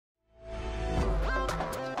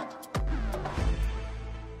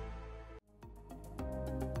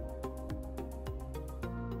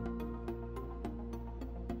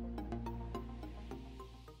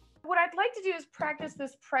I'd like to do is practice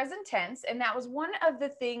this present tense. And that was one of the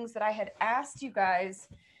things that I had asked you guys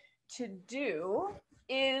to do,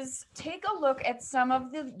 is take a look at some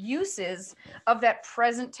of the uses of that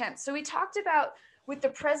present tense. So we talked about with the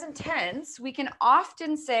present tense, we can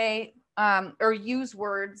often say or use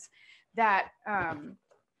words that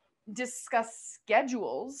discuss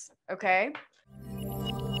schedules, okay?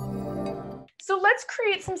 So let's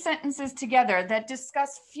create some sentences together that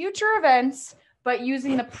discuss future events, but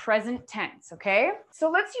using the present tense, okay? So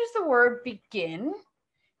let's use the word begin.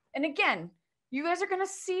 And again, you guys are going to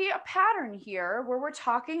see a pattern here where we're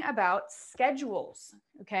talking about schedules,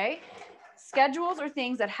 okay? Schedules are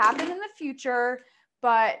things that happen in the future,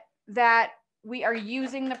 but that we are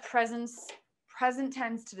using the present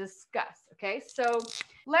tense to discuss, okay? So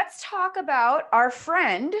let's talk about our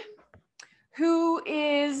friend who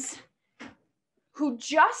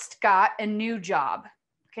just got a new job,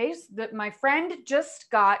 okay? So that my friend just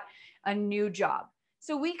got a new job.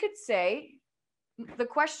 So we could say, the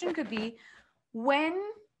question could be, when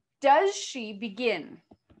does she begin?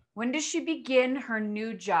 When does she begin her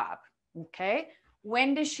new job? Okay.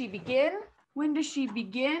 When does she begin? When does she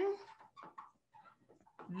begin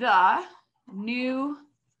the new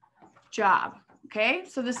job? Okay.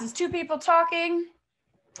 So this is two people talking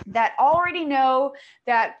that already know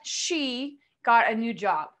that she got a new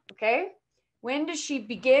job. Okay. When does she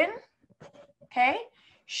begin? Okay.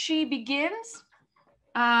 She begins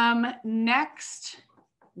next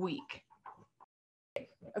week.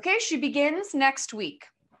 Okay, she begins next week.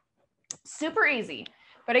 Super easy.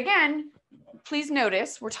 But again, please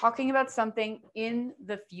notice we're talking about something in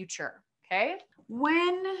the future. Okay?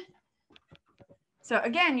 So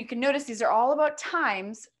again, you can notice these are all about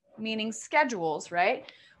times, meaning schedules, right?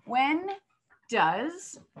 When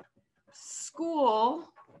does school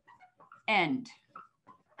end?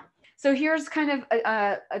 So here's kind of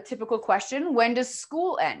a typical question. When does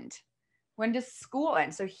school end? When does school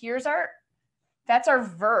end? So that's our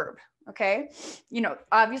verb, okay? You know,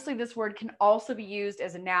 obviously this word can also be used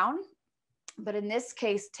as a noun, but in this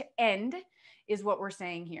case, to end is what we're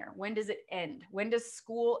saying here. When does it end? When does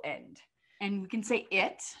school end? And we can say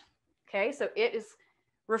it, okay? So it is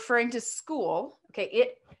referring to school, okay?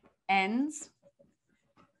 It ends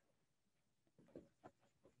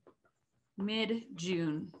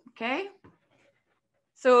mid-June, okay?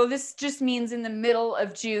 So this just means in the middle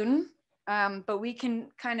of June. But we can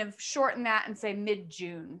kind of shorten that and say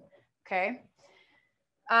mid-June, okay?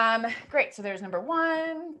 Great, so there's number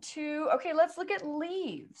 1, 2. Okay, let's look at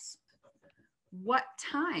leaves. What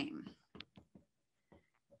time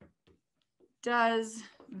does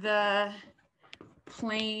the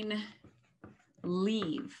plane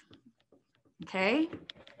leave? Okay,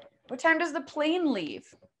 what time does the plane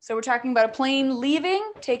leave? So we're talking about a plane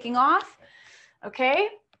leaving, taking off, okay?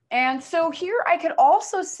 And so here I could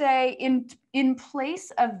also say in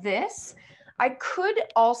place of this, I could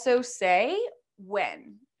also say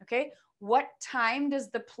when, okay? What time does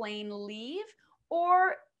the plane leave?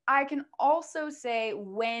 Or I can also say,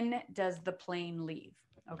 when does the plane leave,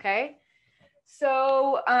 okay?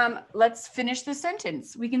 So let's finish the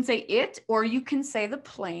sentence. We can say it, or you can say the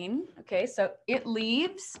plane, okay? So it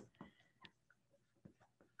leaves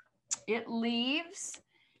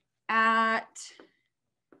at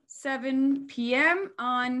 7 p.m.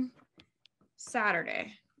 on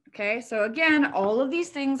Saturday. Okay, so again, all of these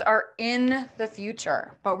things are in the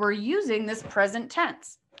future, but we're using this present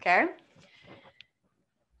tense. Okay.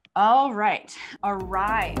 All right.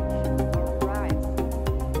 Arrive.